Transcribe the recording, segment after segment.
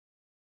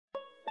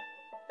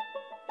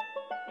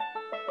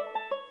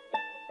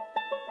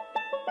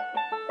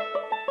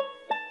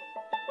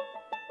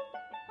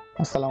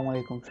আসসালামু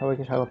আলাইকুম,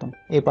 সবাইকে স্বাগতম।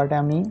 এই পার্টে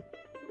আমি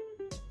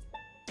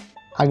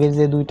আগের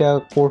যে দুইটা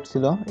কোড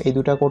ছিল এই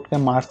দুইটা কোডকে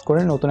মার্জ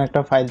করে নতুন একটা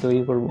ফাইল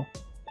তৈরি করব।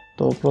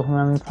 তো প্রথমে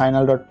আমি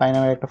ফাইনাল ডট পাই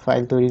নামের একটা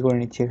ফাইল তৈরি করে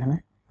নিচ্ছি। এখানে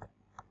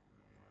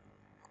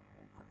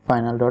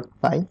ফাইনাল ডট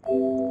পাই,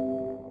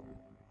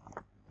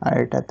 আর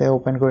এটাতে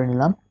ওপেন করে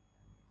নিলাম।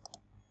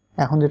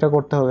 এখন যেটা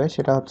করতে হবে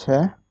সেটা হচ্ছে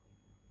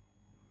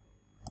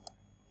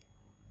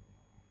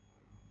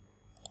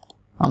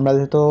আমরা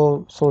যেহেতু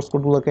সোর্স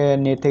কোডগুলোকে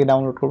নেট থেকে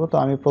ডাউনলোড করব, তো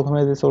আমি প্রথমে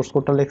যে সোর্স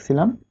কোডটা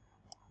লিখছিলাম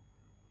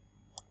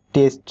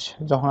টেস্ট,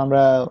 যখন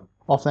আমরা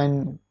অফলাইন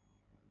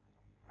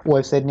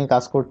ওয়েবসাইট নিয়ে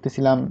কাজ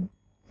করতেছিলাম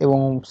এবং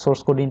সোর্স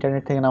কোড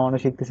ইন্টারনেট থেকে নামানো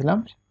শিখতেছিলাম,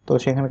 তো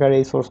সেখানকার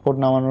এই সোর্স কোড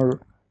নামানোর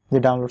যে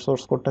ডাউনলোড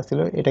সোর্স কোডটা ছিল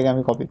এটাকে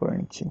আমি কপি করে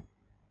নিচ্ছি।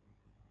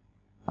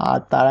 আর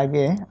তার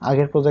আগে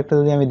আগের প্রজেক্টটা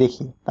যদি আমি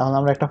দেখি তাহলে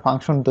আমরা একটা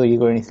ফাংশন তৈরি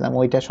করে নিয়েছিলাম,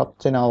 ওইটা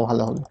সবচেয়ে নেওয়া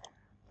ভালো হবে।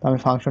 তো আমি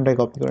ফাংশনটাই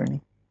কপি করে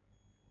নিই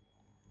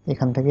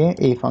এখান থেকে,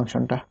 এই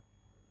ফাংশনটা।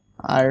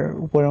 আর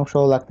উপরের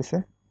অংশও লাগতেছে,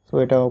 তো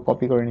এটাও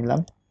কপি করে নিলাম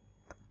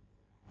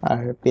আর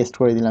পেস্ট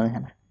করে দিলাম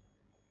এখানে।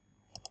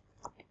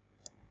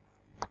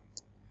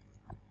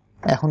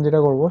 এখন যেটা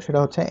করব সেটা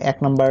হচ্ছে 1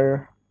 নাম্বার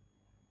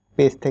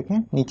পেজ থেকে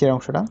নিচের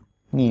অংশটা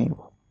নিয়ে নিব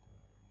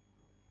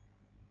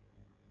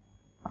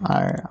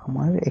আর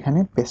আমার এখানে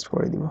পেস্ট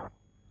করে দিব।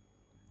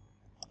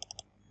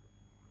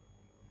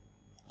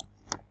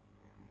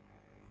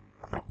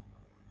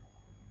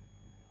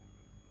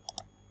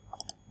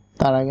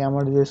 তার আগে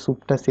আমার যে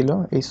স্যুপটা ছিল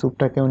এই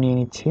স্যুপটাকেও নিয়ে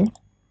নিচ্ছি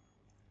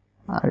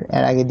আর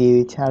এর আগে দিয়ে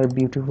দিচ্ছি আর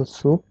beautiful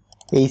soup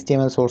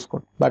HTML source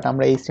code. But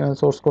আমরা এইচটিএমএল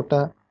সোর্স কোডটা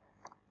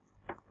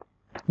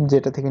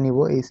যেটা থেকে নিব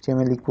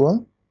এইচটিএমএল ইকুয়াল,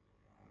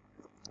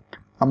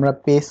 আমরা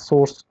পেজ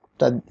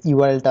সোর্সটা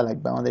ইউআরএলটা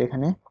লাগবে আমাদের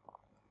এখানে।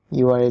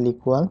 ইউআরএল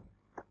ইকুয়াল,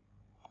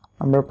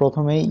 আমরা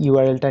প্রথমে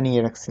ইউআরএলটা নিয়ে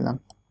রাখছিলাম,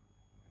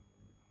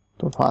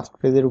 তো ফার্স্ট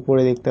পেজের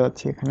উপরে দেখতে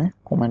পাচ্ছি এখানে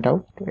কমেন্ট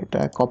আউট, এটা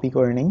কপি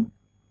করে নেই।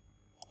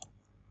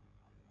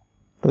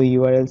 তো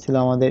ইউআরএল ছিল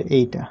আমাদের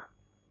এইটা,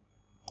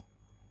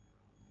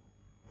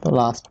 তো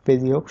লাস্ট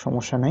পেজই হোক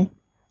সমস্যা নাই।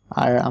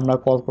 আর আমরা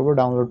কল করব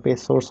ডাউনলোড পেজ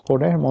সোর্স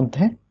কোডের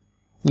মধ্যে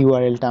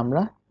ইউআরএলটা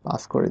আমরা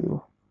পাস করে দিব।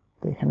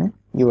 তো এখানে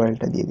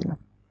ইউআরএলটা দিয়ে দিলাম।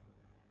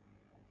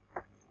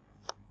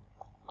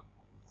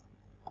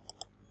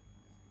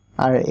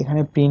 আর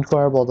এখানে প্রিন্ট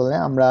করার বদলে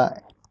আমরা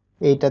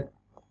এইটা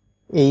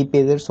এই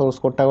পেজের সোর্স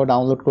কোডটাকে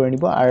ডাউনলোড করে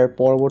নিব আর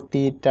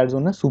পরবর্তীটার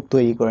জন্য স্যুপ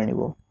তৈরি করে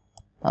নিব।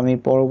 আমি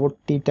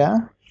পরবর্তীটা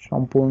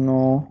সম্পূর্ণ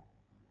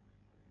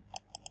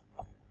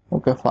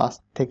ওকে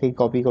ফার্স্ট থেকেই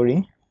কপি করি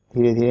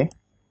ধীরে ধীরে,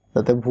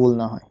 যাতে ভুল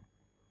না হয়।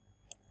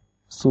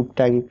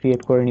 স্যুপটা আগে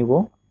ক্রিয়েট করে নিব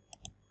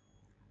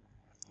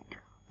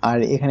আর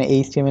এখানে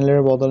এইচটিএমএল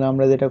এর বদলে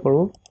আমরা যেটা করব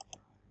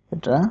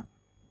এটা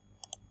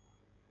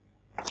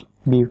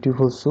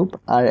বিউটিফুল স্যুপ,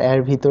 আর এর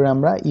ভিতরে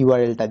আমরা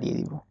ইউআরএলটা দিয়ে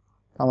দিব।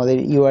 আমাদের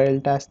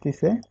ইউআরএলটা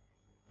আসতেছে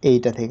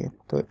এইটা থেকে,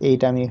 তো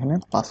এইটা আমি এখানে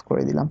পাস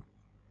করে দিলাম।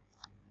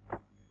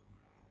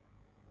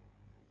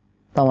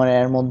 তো আমার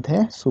এর মধ্যে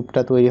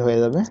স্যুপটা তৈরি হয়ে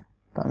যাবে।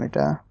 তো আমি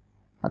এটা,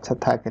 আচ্ছা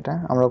থাক, এটা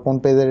আমরা কোন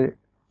পেজের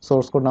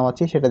সোর্স কোড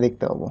নামাচ্ছি সেটা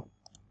দেখতে পাবো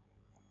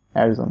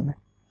এর জন্য।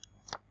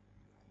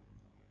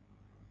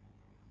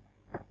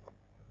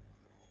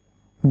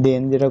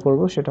 দেন যেটা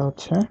করব সেটা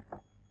হচ্ছে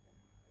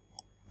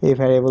এই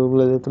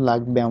ভ্যারিয়েবলগুলো যেহেতু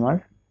লাগবে আমার,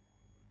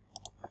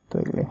 তো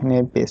এখানে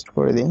পেস্ট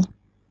করে দিই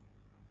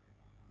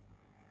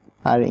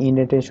আর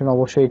ইন্ডেন্টেশন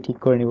অবশ্যই ঠিক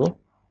করে নিব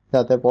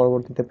যাতে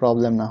পরবর্তীতে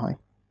প্রবলেম না হয়।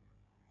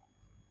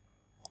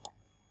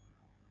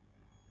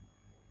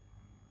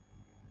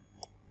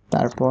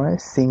 তারপরে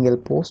সিঙ্গেল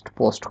পোস্ট,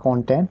 পোস্ট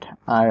কন্টেন্ট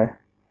আর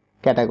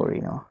ক্যাটাগরি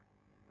নেওয়া,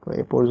 তো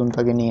এই পর্যন্ত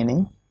আগে নিয়ে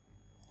নেই।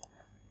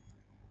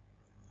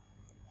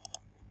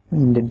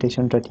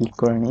 ইন্ডেন্টেশনটা ঠিক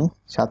করে নিই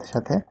সাথে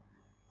সাথে।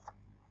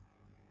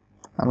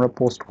 আমরা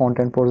পোস্ট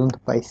কন্টেন্ট পর্যন্ত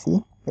পাইছি,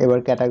 এবার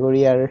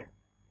ক্যাটাগরি আর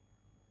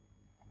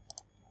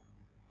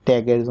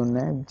ট্যাগের জন্য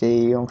যে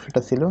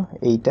অংশটা ছিল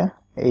এইটা,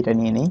 এইটা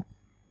নিয়ে নেই।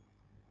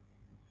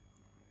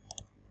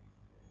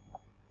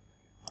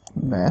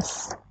 ব্যাস,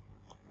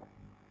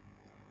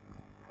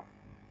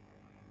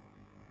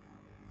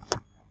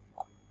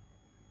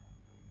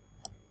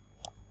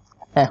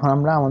 এখন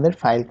আমরা আমাদের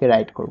ফাইলকে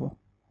রাইট করব।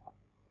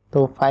 তো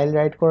ফাইল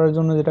রাইট করার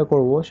জন্য যেটা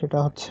করব সেটা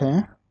হচ্ছে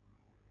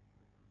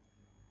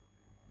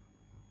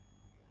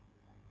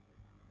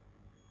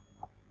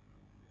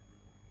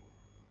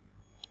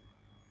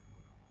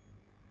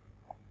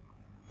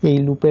এই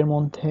লুপের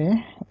মধ্যে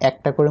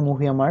একটা করে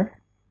মুভি আমার,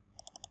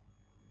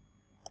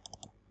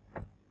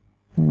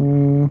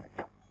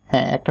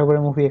 হ্যাঁ একটা করে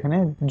মুভি এখানে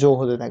যোগ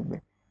হতে থাকবে।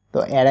 তো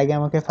এর আগে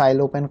আমাকে ফাইল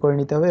ওপেন করে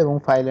নিতে হবে এবং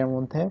ফাইলের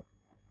মধ্যে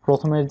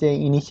প্রথমের যে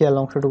ইনিশিয়াল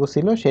অংশটুকু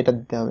ছিল সেটা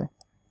দিতে হবে।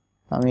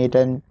 আমি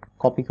এটা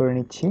কপি করে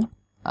নিচ্ছি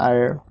আর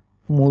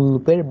মূল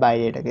লুপের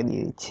বাইরে এটাকে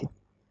দিয়ে দিচ্ছি।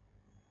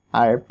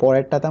 আর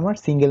পরেরটাতে আমার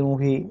সিঙ্গেল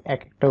মুভি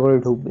এক একটা করে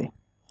ঢুকবে।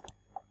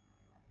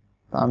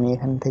 তো আমি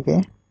এখান থেকে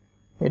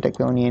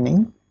এটাকেও নিয়ে নেই,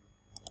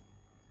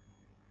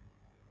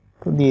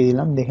 তো দিয়ে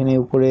দিলাম। দেখে নিই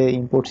উপরে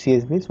ইম্পোর্ট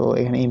সিএসভি, তো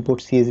এখানে ইম্পোর্ট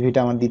সিএসভিটা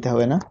আমার দিতে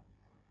হবে না।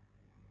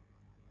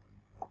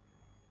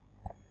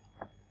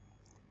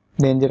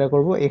 দেন যেটা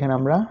করব এখানে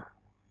আমরা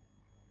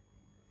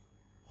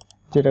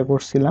যেটা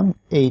করছিলাম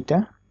এইটা,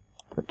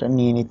 এটা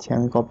নিয়ে নিচ্ছি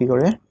আমি কপি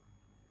করে,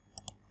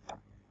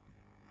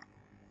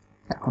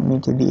 এখন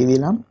নিচে দিয়ে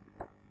দিলাম,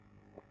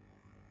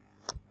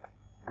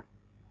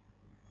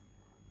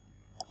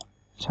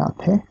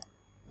 সাথে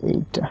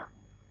এইটা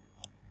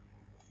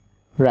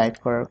রাইট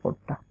করার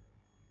কোডটা।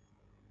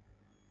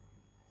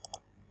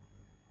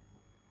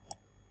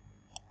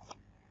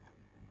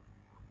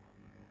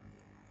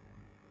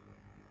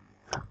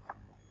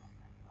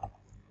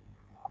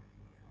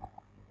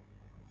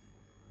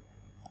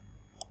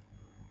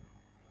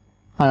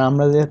 আর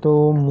আমরা যেহেতু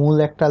মূল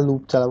একটা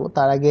লুপ চালাবো,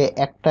 তার আগে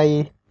একটাই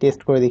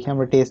টেস্ট করে দেখি।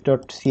 আমরা টেস্ট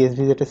ডট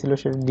সিএসভি যেটা ছিল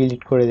সেটা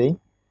ডিলিট করে দেই,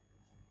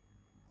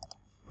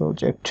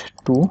 প্রজেক্ট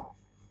 2।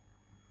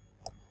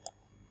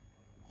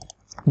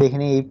 দেখে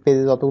নিই এই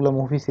পেজে যতগুলো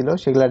মুভি ছিল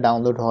সেগুলো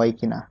ডাউনলোড হয়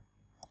কিনা।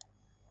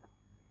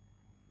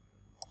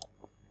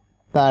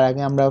 তার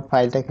আগে আমরা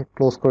ফাইলটাকে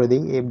ক্লোজ করে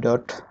দিই, F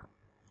dot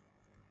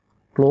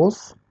close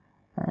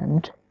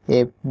and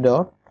F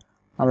dot,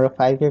 আমরা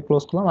ফাইলকে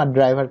ক্লোজ করলাম আর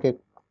ড্রাইভারকে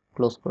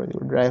ক্লোজ করে দিব,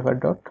 ড্রাইভার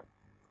ডট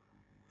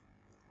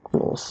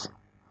ক্লোজ।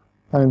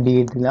 আমি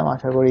ডিলিট দিলাম,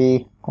 আশা করি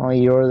কোনো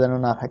ইরর যেন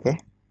না থাকে।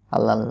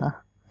 আল্লাহ আল্লাহ,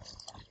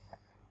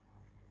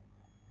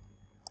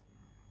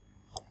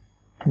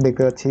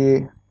 দেখতে পাচ্ছি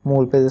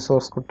মূল পেজে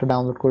সোর্স কোডটা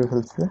ডাউনলোড করে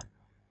ফেলছে।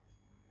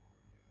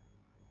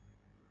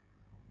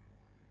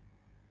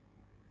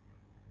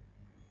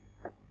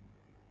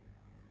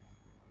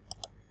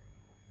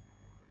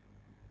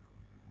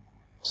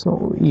 সো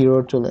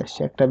ইরর চলে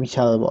আসছে একটা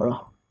বিশাল বড়,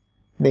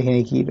 দেখে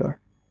কি ইরর।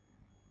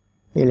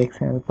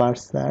 এলএক্সএমএল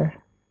পার্সার,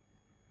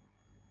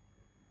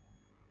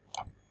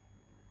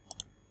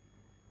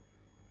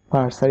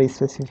 পার্সার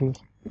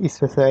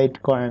স্পেসিফাইড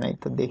করে নাই,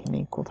 তো দেখিনি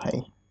কোথায়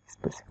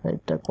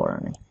স্পেসিফাইডটা করা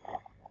নেই,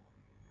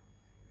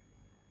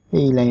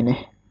 এই লাইনে।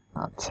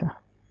 আচ্ছা,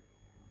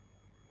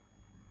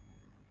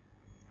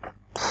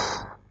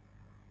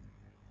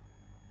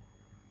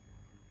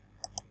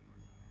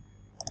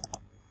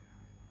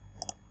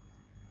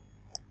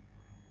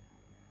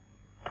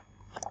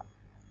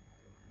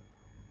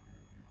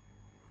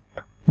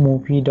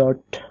 movie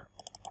dot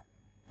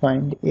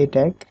find a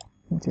tag,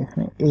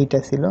 যেখানে এইটা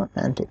ছিল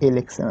অ্যান্ড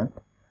এলএক্সএমএল,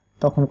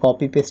 তখন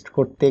কপি পেস্ট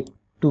করতে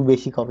একটু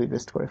বেশি কপি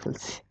পেস্ট করে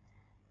ফেলছি।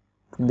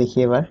 দেখি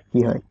এবার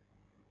কি হয়।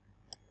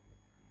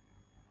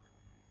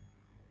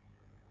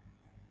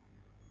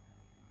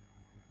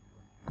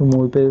 তো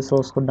মূল পেজে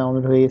সোর্স কোড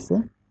ডাউনলোড হয়ে গেছে,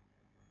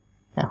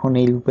 এখন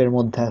এই লুপের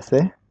মধ্যে আছে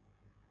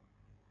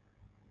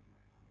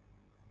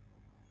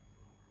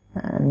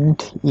অ্যান্ড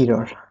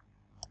ইরর।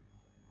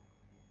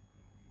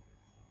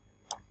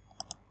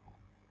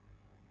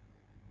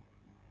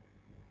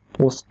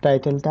 পোস্ট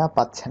টাইটেলটা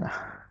পাচ্ছে না।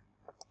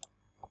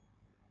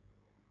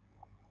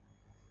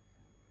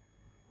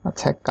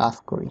 আচ্ছা, কাজ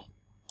করি,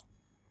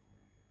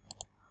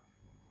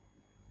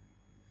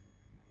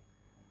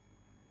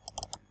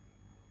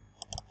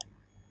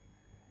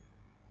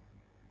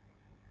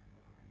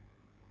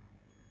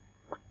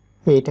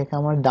 এইটাকে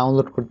আমার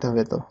ডাউনলোড করতে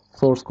হবে, তো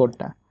সোর্স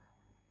কোডটা।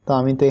 তো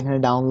আমি তো এখানে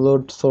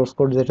ডাউনলোড সোর্স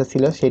কোড যেটা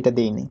ছিল সেটা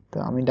দিইনি, তো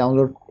আমি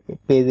ডাউনলোড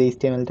পেজ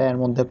এইচটিএমএলটা এর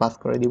মধ্যে পাস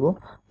করে দিব,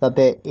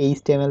 যাতে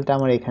এইচটিএমএলটা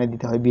আমার এখানে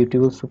দিতে হয়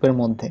বিউটিফুল সুপের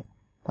মধ্যে।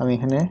 তো আমি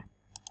এখানে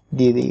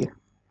দিয়ে দিই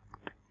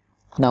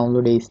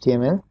ডাউনলোড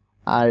এইচটিএমএল,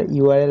 আর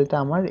ইউআরএলটা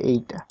আমার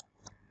এইটা।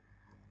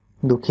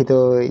 দুঃখিত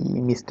এই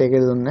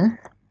মিস্টেকের জন্য,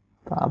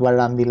 তো আবার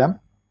রান দিলাম।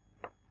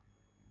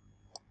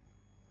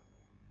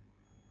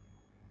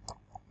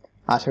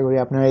 আশা করি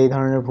আপনারা এই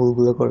ধরনের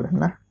ভুলগুলো করবেন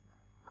না।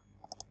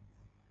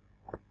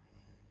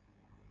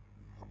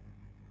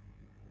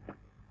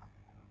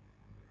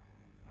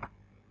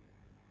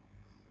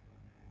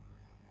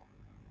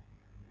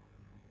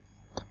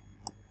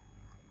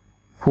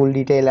 ফুল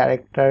ডিটেইল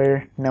আরেকটার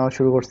নেওয়া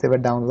শুরু করছে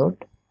এবার ডাউনলোড,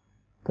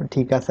 তো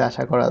ঠিক আছে,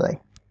 আশা করা যায়।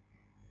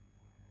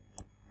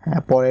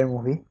 হ্যাঁ, পরের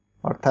মুভি,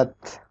 অর্থাৎ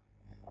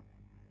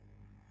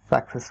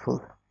সাকসেসফুল।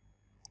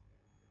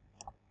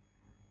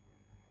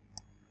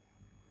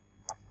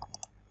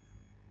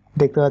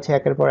 দেখতে পাচ্ছি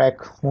একের পর এক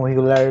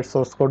মুভিগুলার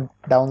সোর্স কোড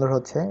ডাউনলোড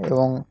হচ্ছে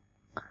এবং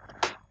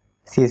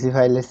সিএসভি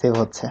ফাইলে সেভ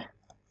হচ্ছে।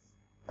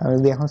 আমি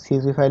যদি এখন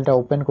সিএসভি ফাইলটা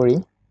ওপেন করি,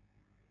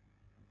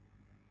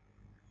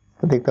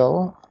 তো দেখতে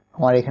পাবো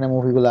আমার এখানে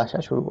মুভিগুলো আসা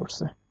শুরু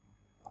করছে।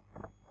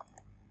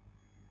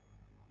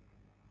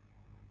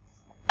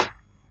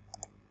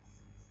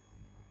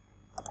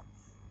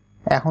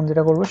 এখন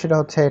যেটা করব সেটা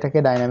হচ্ছে এটাকে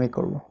ডাইনামিক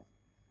করব।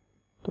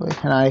 তো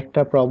এখানে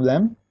আরেকটা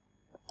প্রবলেম,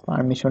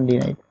 পারমিশন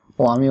ডিনাইড।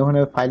 ও, আমি ওখানে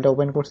ফাইলটা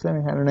ওপেন করছিলাম,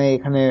 এখানে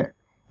এখানে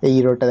এই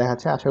ইররটা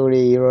দেখাচ্ছে। আশা করি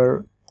এই ইরর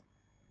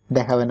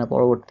দেখাবে না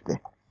পরবর্তীতে।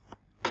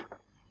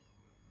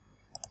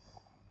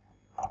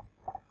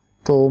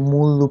 তো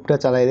মূল লুপটা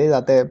চালাই দেয়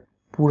যাতে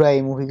পুরা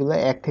এই মুভিগুলো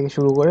এক থেকে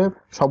শুরু করে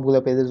সবগুলো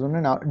পেজের জন্য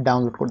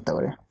ডাউনলোড করতে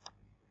পারে।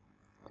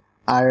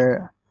 আর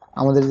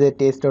আমাদের যে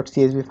টেস্ট ডট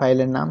সিএসভি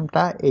ফাইলের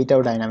নামটা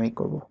এইটাও ডাইনামিক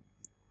করব।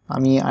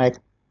 আমি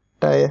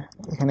আরেকটা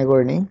এখানে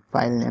করে নিই,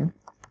 ফাইল নেম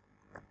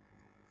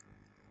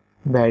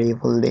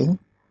ভ্যারিয়েবল দেই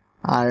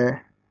আর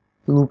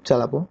লুপ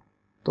চালাবো।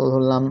 তো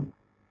ধরলাম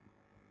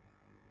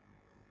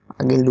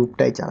আগে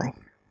লুপটাই চালাই,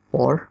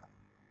 for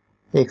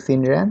x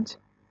in range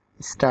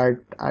start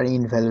R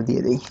ইন্ড value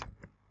দিয়ে দিই,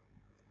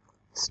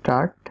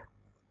 স্টার্ট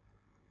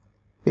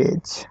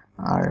পেজ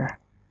আর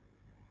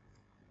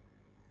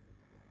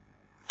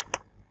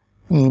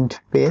ইন্ড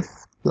পেজ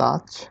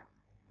প্লাস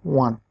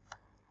 1,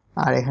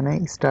 আর এখানে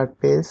start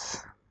page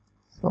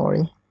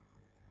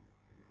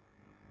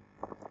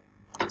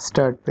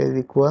start page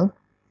equal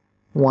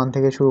 1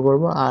 থেকে শুরু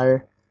করব, আর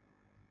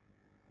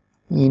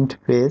ইন্ট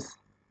পেজ,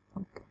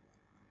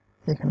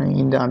 এখানে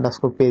ইন্ট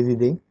আন্ডারস্কোর পেজই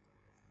দেই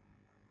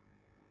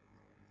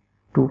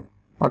 2,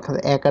 অর্থাৎ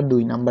 1 আর 2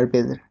 নাম্বার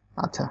পেজের।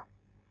 আচ্ছা,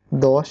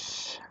 10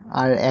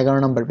 আর 11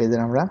 নাম্বার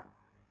পেজের আমরা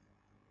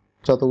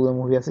যতগুলো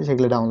মুভি আছে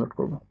সেগুলো ডাউনলোড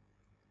করব,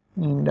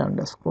 ইন্ট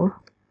আন্ডারস্কোর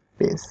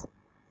পেজ।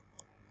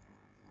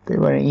 তো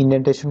এবার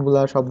ইন্ডেন্টেশনগুলো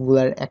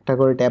সবগুলার একটা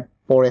করে ট্যাব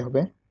পরে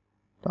হবে,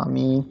 তো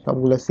আমি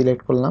সবগুলো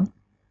সিলেক্ট করলাম,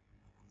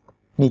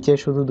 নিচে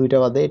শুধু 2টা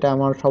বাদে, এটা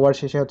আমার সবার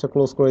শেষে হচ্ছে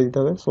ক্লোজ করে দিতে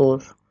হবে, সো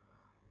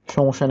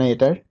সমস্যা নেই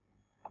এটার।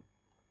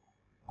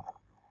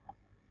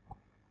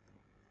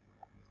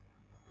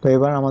 তো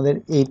এবার আমাদের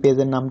এই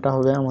পেজের নামটা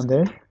হবে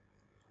আমাদের,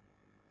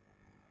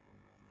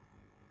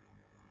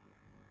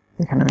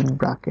 এখানে আমি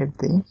ব্র্যাকেট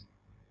দিই,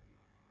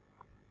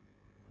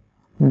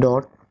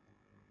 ডট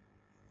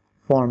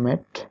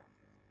ফরম্যাট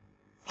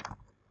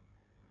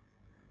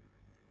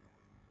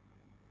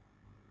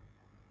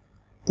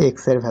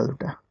এক্স এর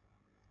ভ্যালুটা,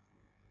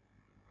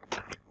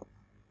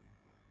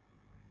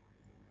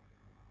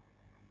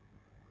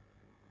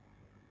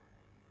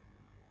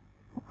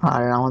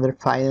 আর আমাদের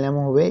ফাইল নাম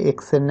হবে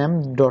এক্স এর নাম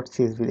ডট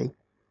সিএসভি।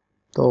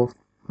 তো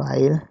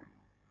file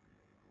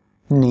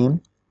name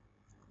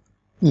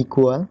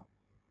equal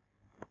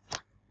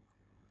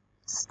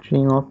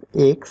string of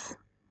x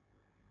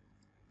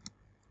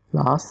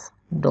plus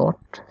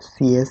dot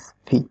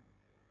csv।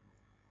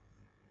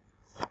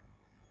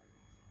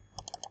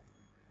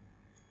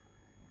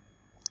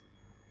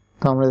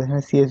 তো আমরা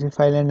এখানে csv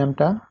ফাইলের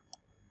নামটা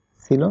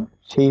ছিল,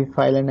 সেই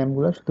ফাইলের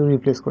নামগুলো শুধু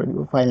রিপ্লেস করে দিব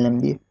ফাইল নাম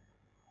দিয়ে,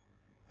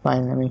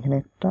 ফাইল নাম এখানে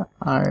একটা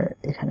আর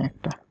এখানে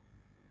একটা।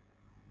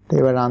 তো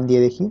এবার রান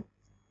দিয়ে দেখি,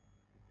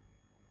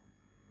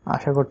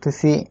 আশা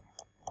করতেছি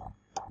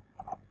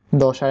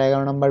 10 আর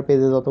 11 নাম্বার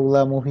পেজে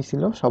যতগুলা মুভি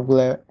ছিল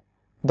সবগুলা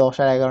 10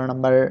 আর 11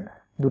 নাম্বার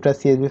 2টা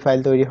সিএসভি ফাইল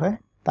তৈরি হয়,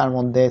 তার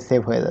মধ্যে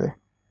সেভ হয়ে যাবে।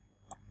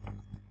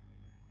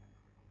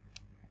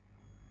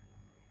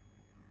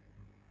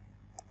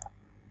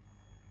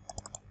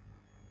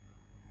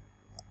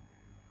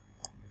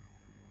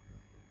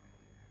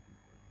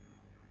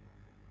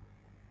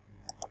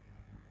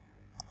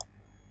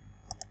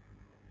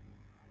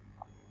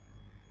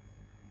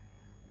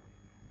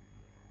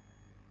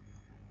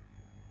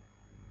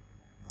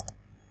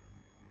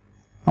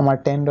 আমার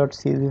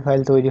 10.csv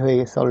ফাইল তৈরি হয়ে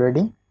গেছে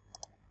অলরেডি।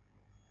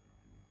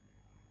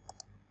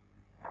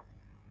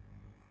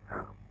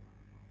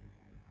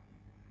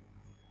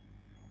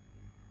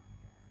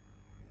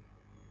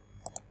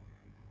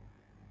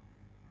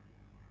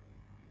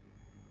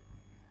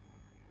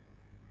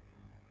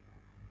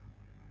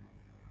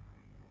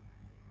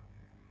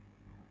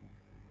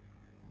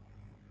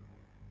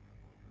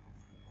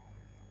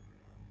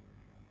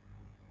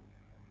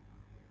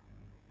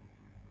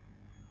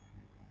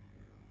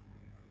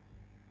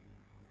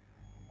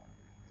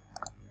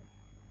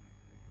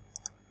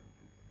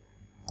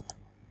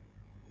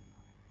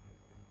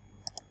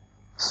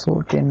 সো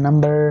 10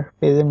 নাম্বার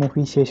পেজের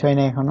মুভি শেষ হয়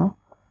না এখনো,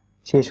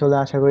 শেষ হলে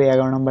আশা করি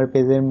 11 নাম্বার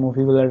পেজের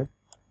মুভিগুলোর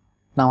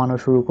নামানো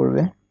শুরু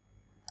করবে।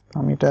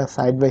 আমি এটা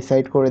সাইড বাই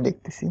সাইড করে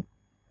দেখতেছি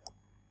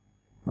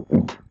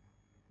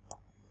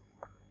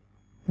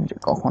যে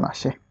কখন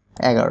আসে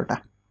 11টা।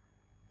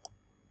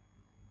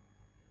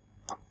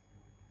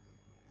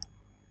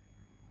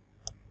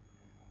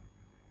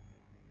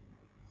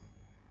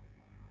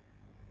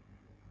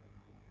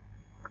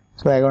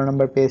 সো 11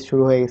 নাম্বার পেজ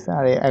শুরু হয়ে গেছে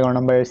আর 11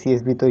 নাম্বারের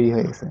সিএসভি তৈরি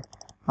হয়ে গেছে।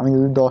 আমি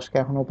যদি 10কে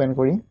এখন ওপেন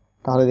করি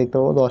তাহলে দেখতে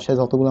পাবো 10-এ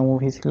যতগুলো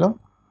মুভি ছিল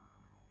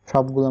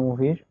সবগুলো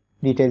মুভির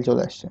ডিটেল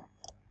চলে আসছে।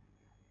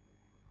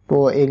 তো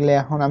এগুলো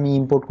এখন আমি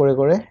ইম্পোর্ট করে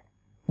করে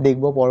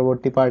দেখব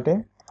পরবর্তী পার্টে।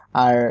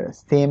 আর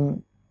সেম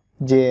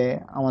যে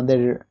আমাদের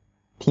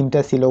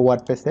থিমটা ছিল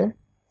ওয়ার্ডপ্রেসের,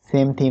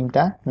 সেম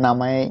থিমটা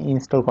নামায়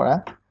ইনস্টল করা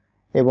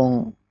এবং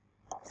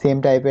সেম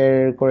টাইপের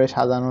করে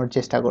সাজানোর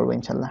চেষ্টা করবো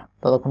ইনশাল্লাহ।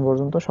 ততক্ষণ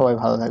পর্যন্ত সবাই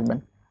ভালো থাকবেন।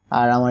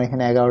 আর আমার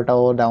এখানে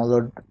 11টাও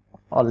ডাউনলোড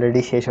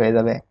অলরেডি শেষ হয়ে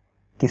যাবে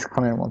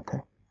কিছুক্ষণের মধ্যে।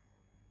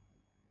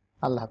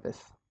 আল্লাহ হাফেজ।